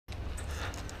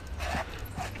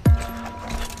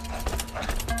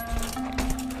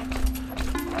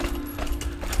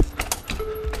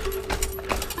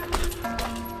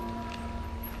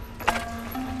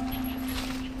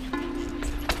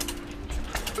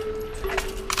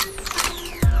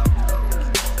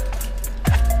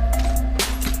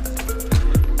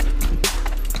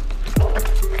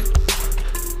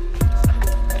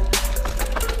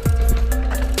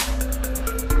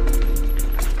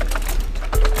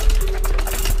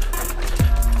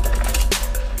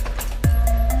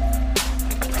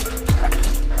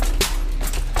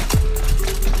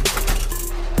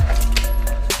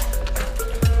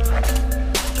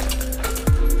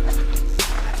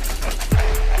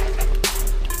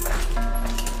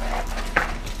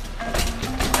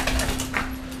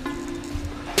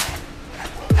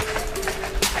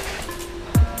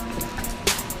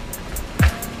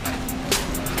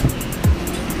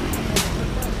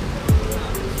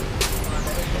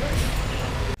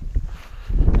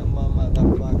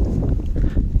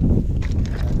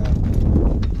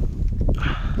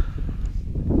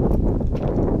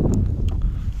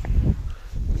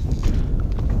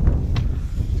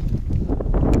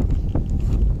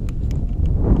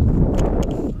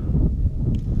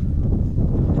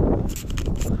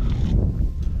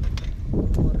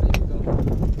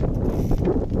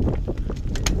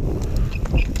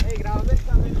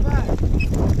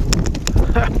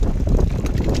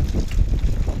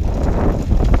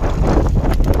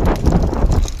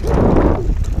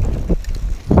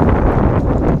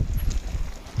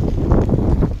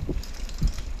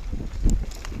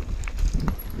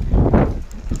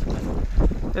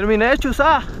Terminé de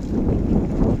chuzar.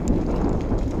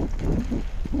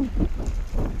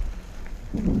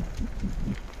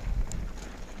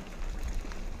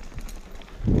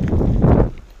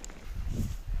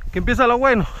 Que empieza lo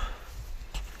bueno.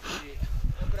 Sí.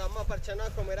 Pero vamos a parcharnos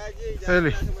a comer allí y ya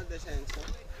Eli. hacemos el descenso.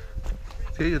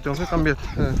 Sí, yo tengo que cambiar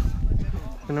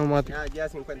el neumático. Ya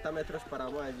 50 metros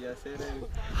paramos allí a hacer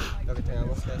lo que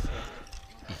tengamos que hacer.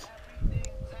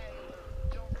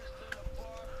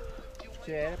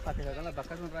 Chévere, para que salgan las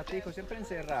vacas un ratico, siempre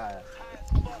encerradas.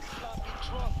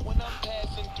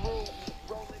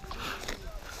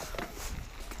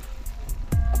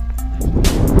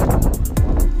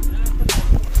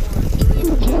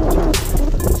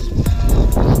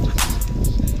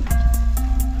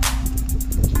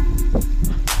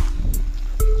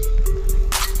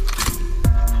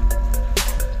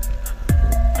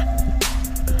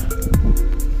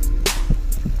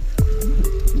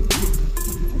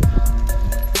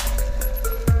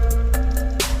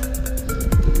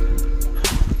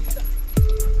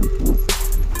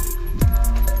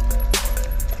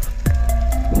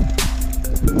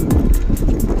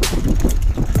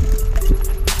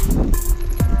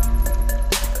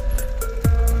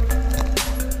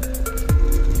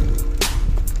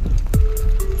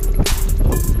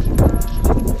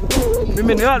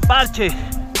 Bienvenido al parche.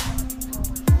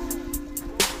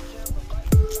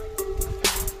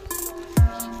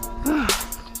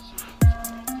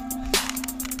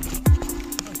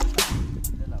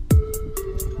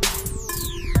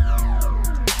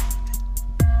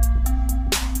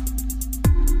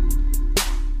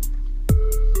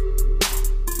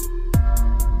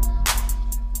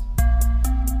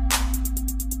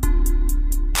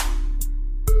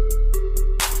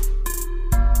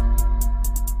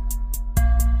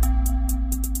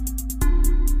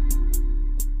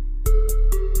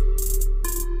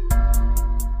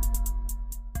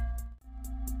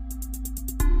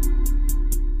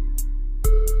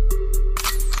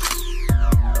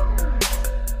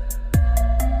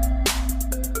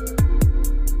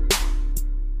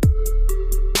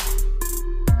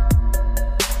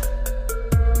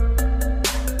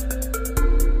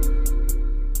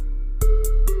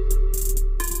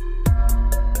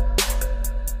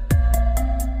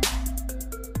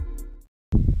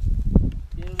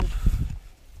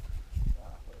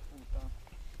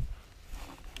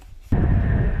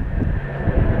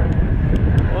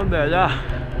 ¿Dónde? Allá.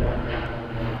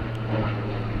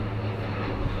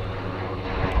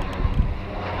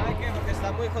 ¿Sabe qué? Porque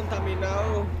está muy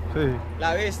contaminado Sí.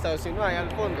 la vista, o si no, ahí al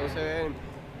fondo se ven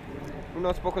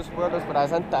unos pocos pueblos para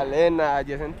Santa Elena,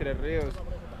 allí es Entre Ríos.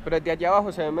 Pero desde allá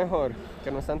abajo se ve mejor,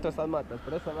 que no están todas estas matas.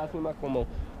 Pero esta es la cima como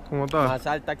está? más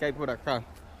alta que hay por acá.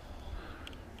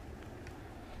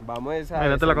 Vamos a Imagínate la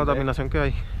descender. contaminación que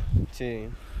hay. Sí.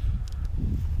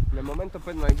 En el momento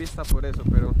pues no hay vista por eso,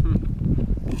 pero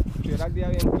si era el día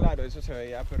bien claro, eso se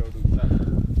veía pero brutal.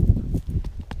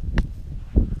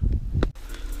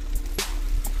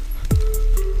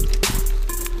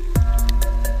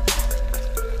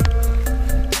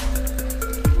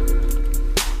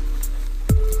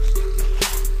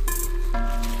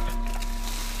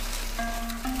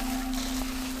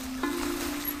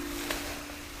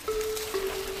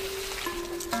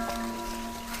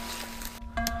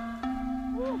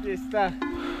 Pista.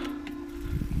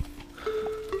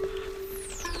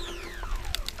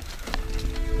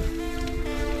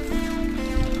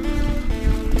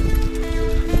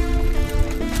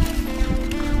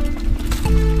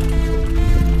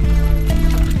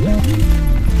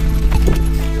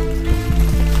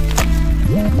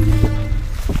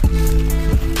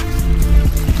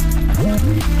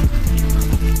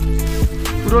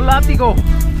 Puro látigo.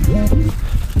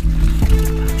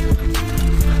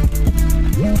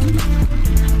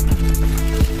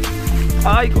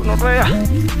 Ay, gonorrea.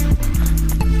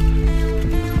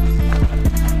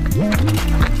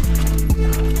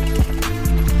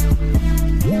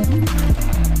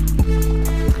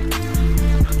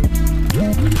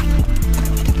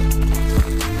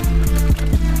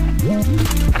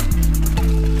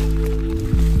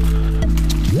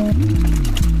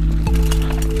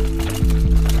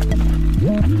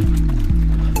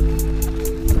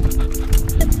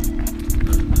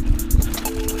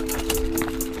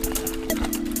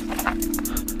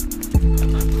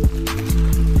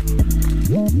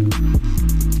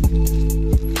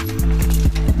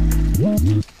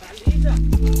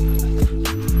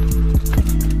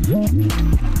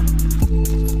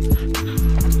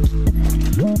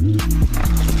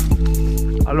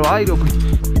 A lo aire, pues.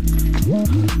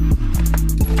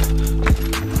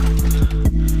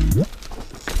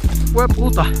 ¡Hue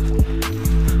puta!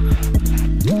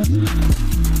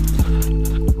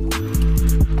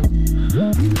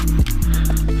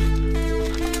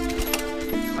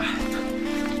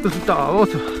 Esto sí está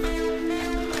baboso.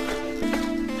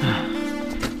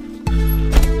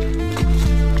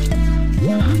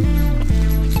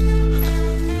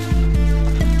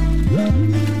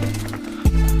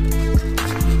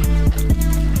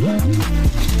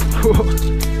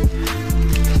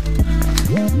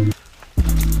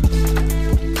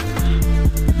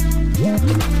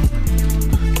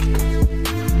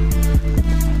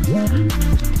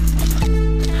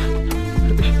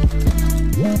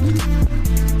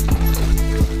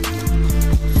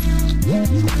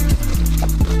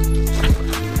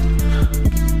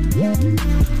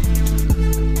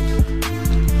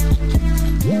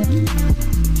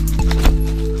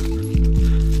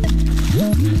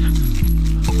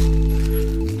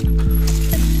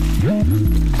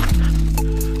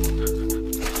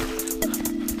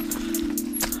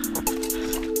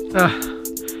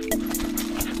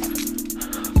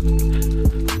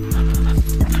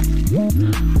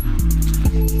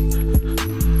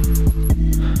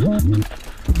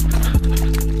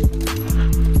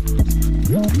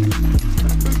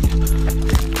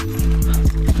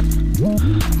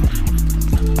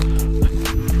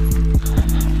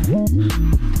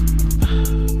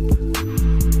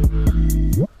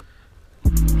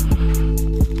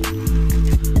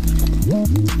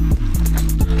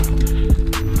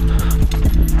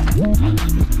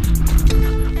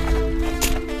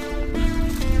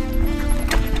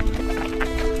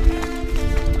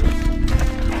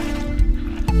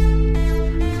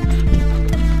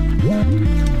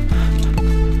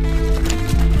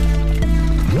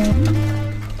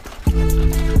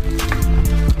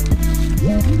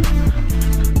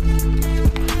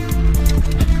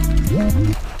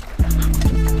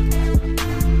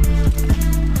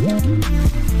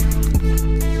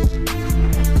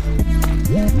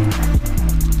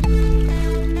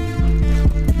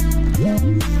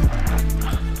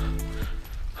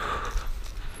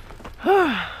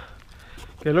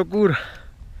 ¡Qué locura!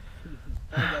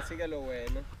 Ya sigue lo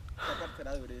bueno. Esta parte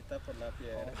era durita por la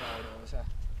piedra. Sabrosa.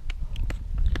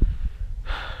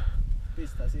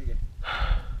 Pista, sigue.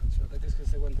 Suerte que es que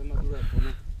este guante es más duro de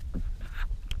poner.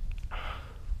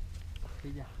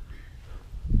 Y ya.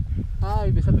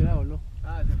 Ay, esa piedra voló.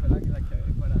 Ah, se fue la que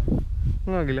había parado.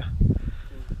 Un águila.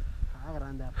 Ah,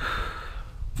 grande.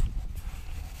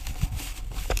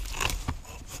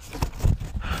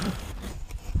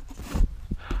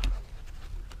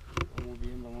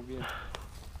 Vamos bien.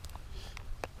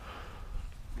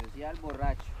 Decía el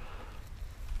borracho.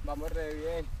 Vamos re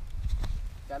bien.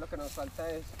 Ya lo que nos falta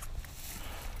es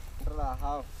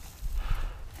relajado.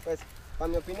 Pues,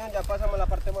 para mi opinión, ya pasamos la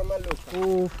parte más maluca.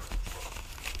 Uff.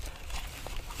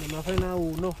 No me ha frenado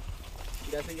uno.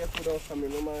 Ya sigue puro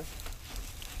camino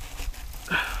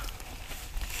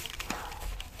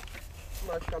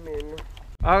más camino.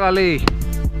 Hágale.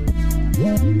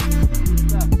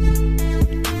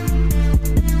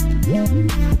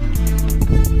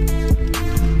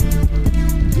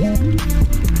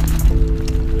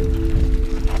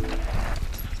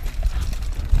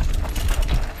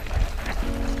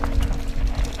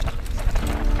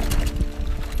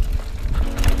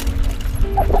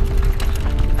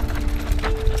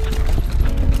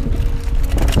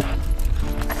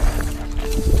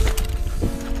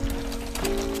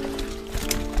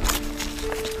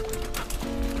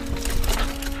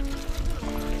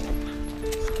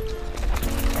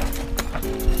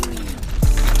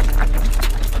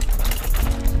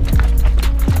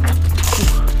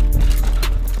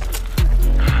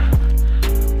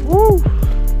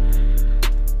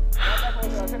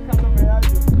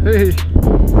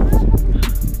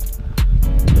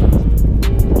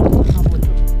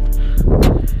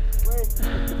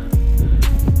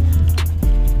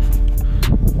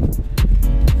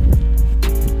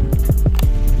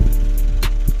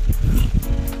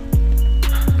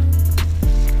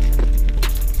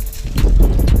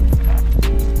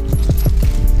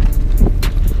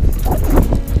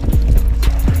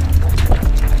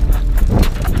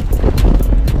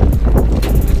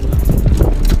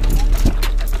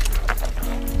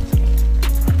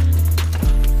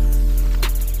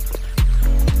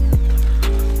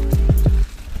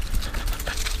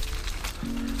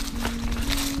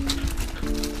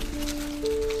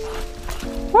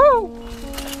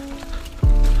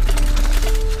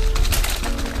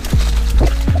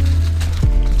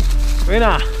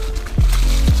 Buena.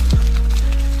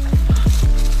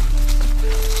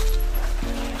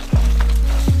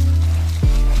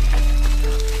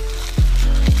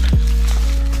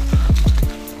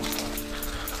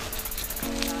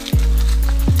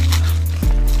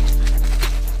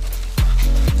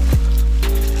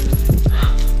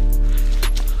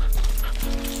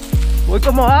 Voy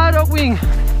como aro, Wing,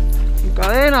 en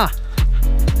cadena.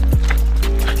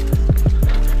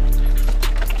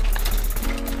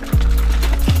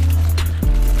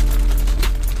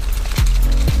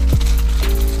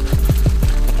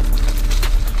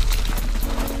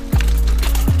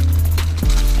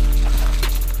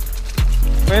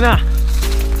 Buena.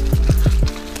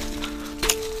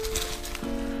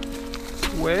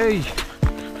 Güey.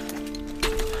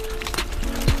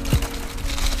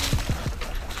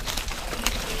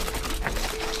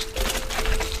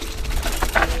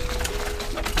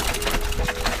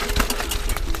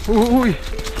 Uy.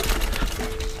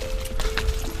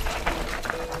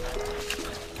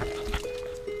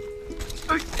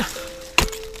 Ay.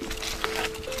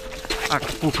 Ah,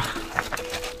 qué puta.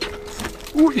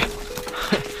 Uy.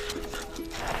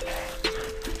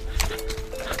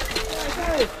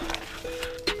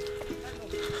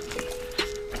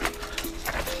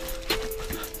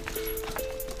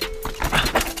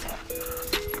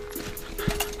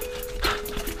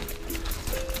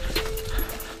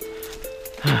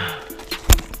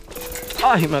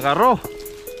 Ay, me agarró.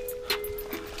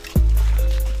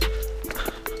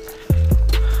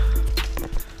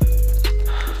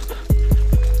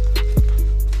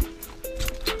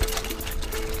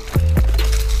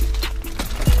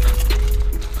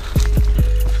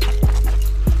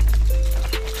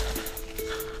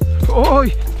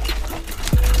 ¡Uy!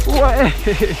 ¡Uy!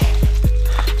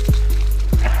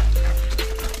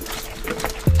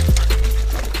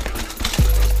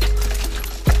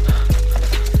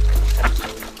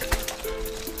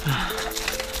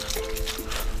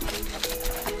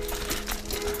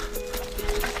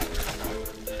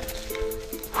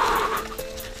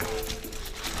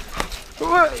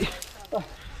 Uy.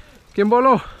 ¿Quién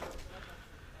voló?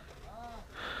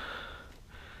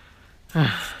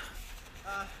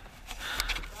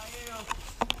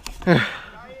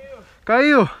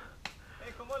 Caído.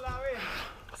 ¿Cómo la ves?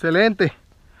 Excelente.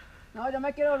 No, yo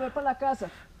me quiero volver para la casa.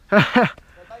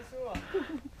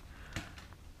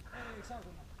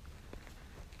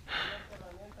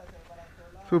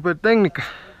 Super técnica.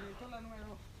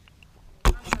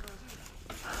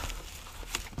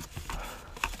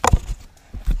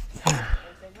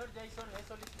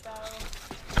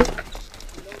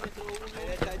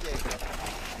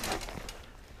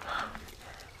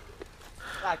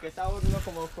 Ah, que está uno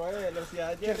como fue de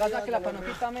velocidad. ¿Qué pasa que la pano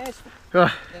quítame esto?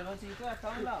 Ah. El bolsillito de acá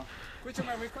a un lado.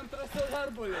 Escúchame, me contra estos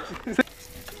árboles.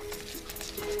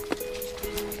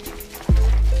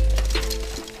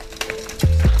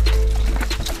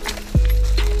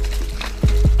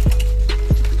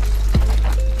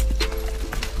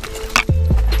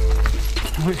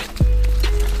 Uy.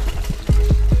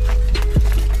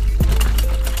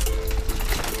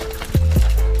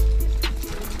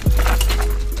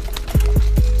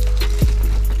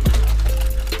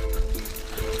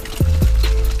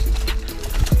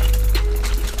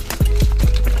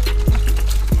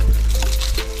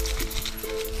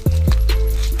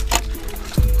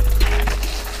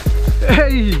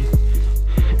 ¡Hey!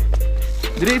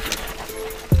 Drift.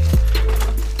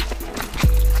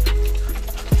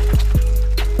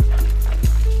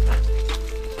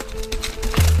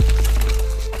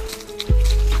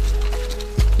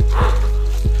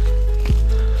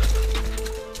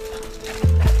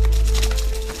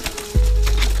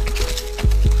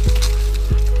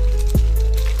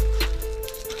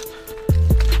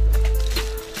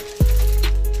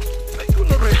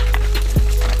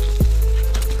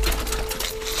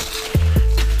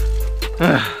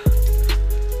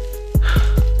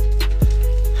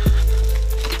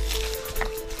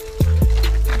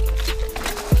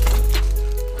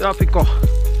 Tráfico.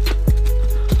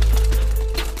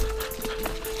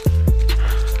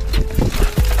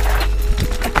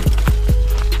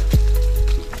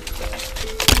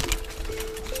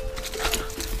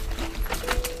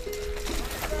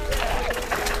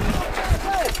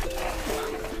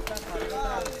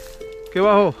 ¿Qué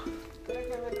bajó?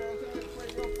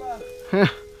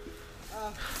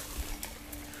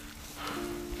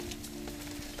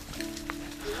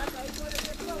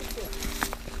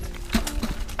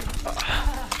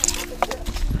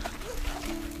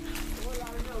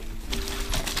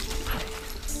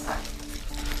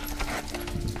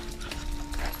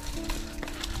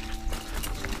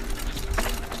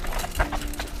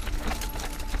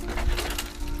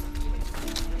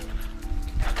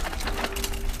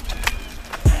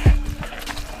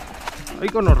 Ay,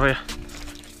 gonorrea.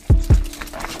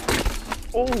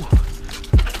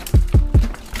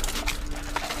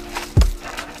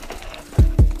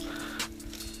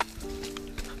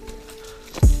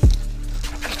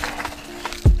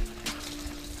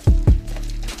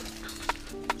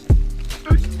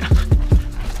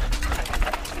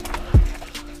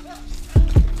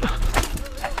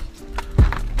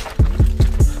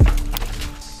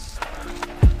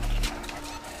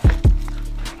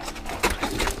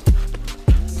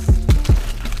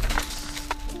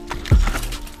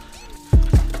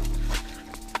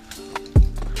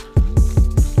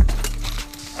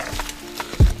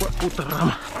 Puta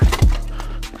rama.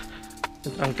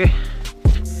 Me tranqué.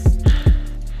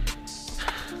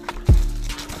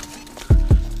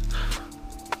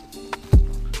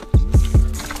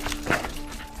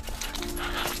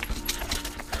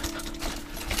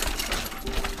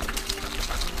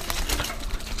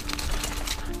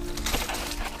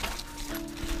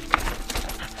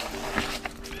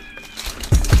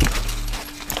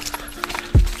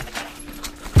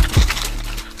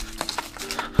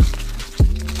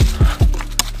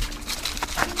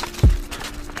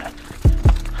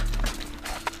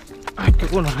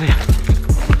 Gonorrea.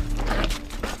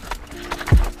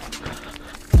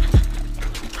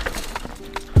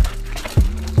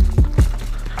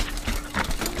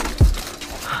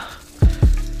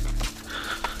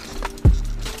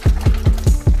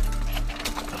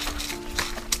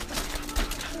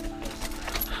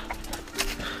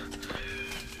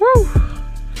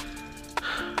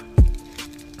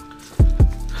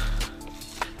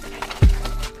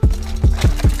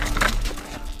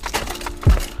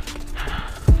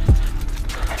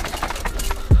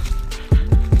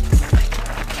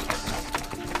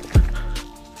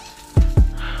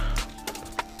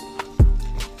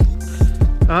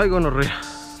 Ay, gonorrea.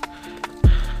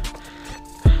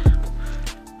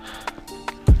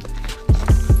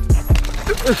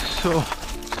 Eso.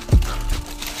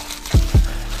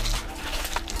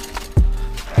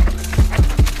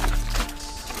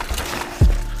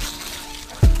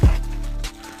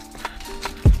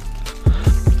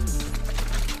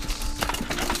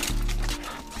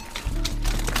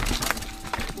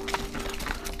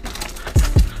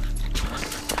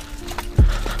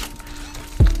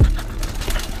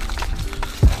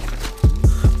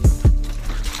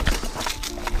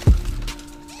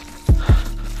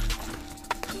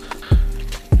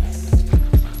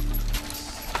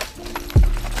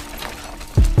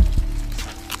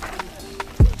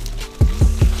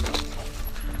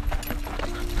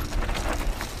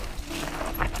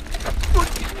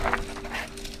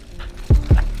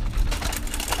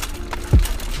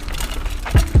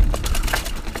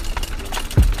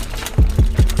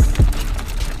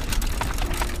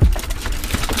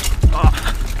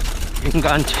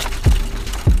 Enganche.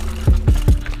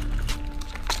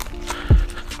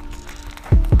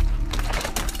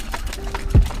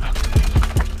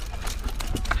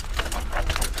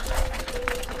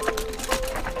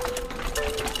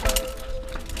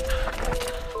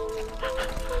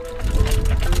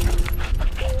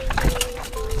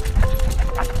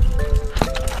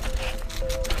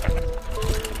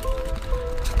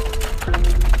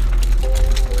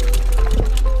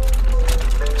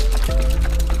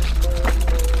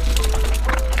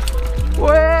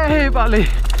 Vale.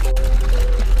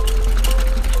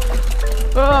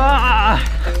 ¡Ah!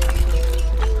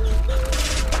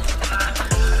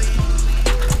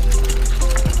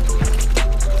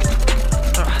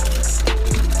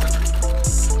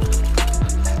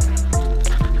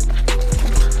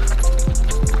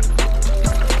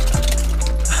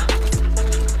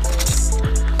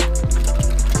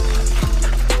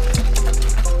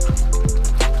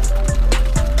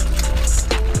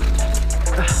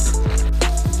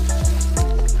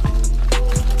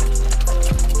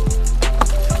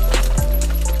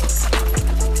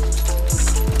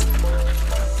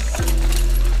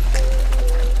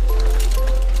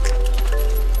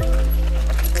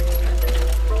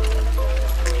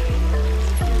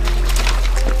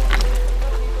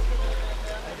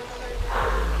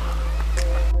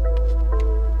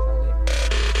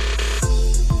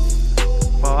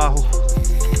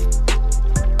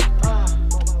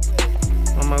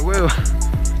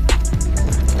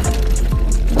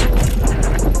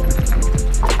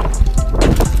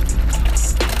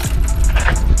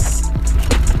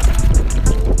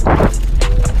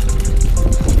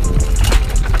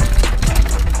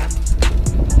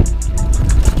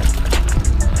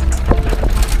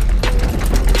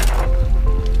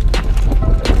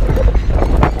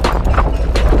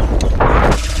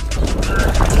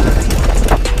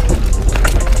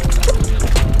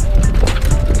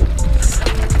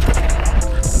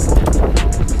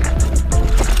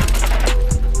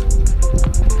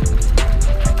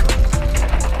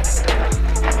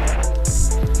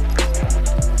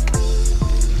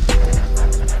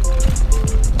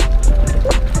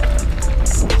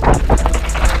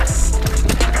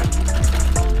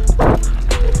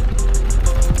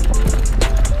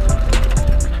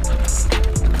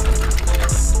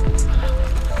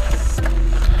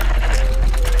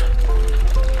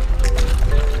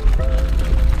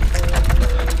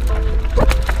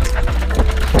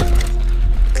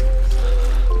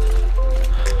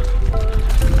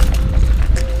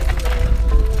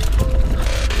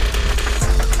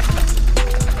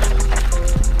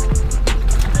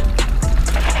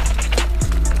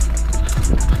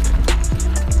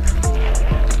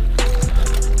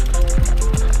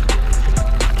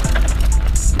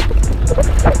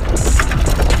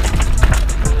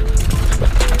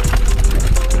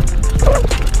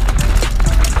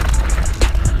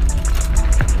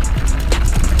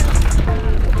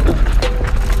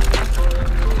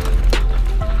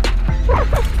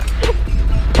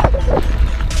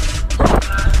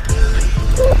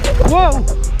 ¡Wow!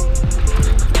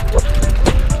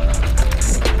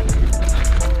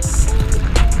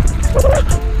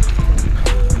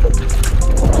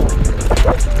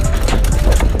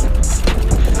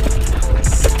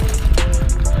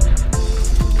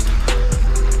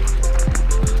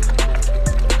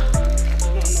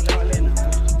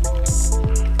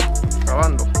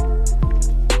 Grabando.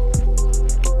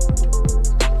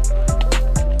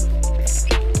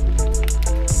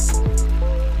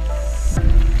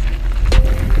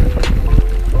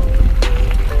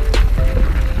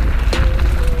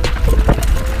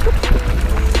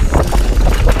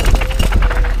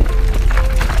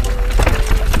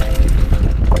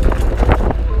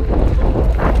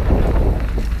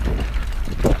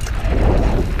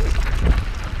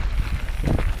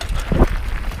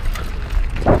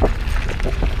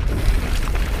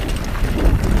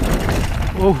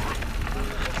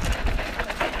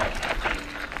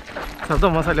 Esa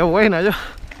toma salió buena ya.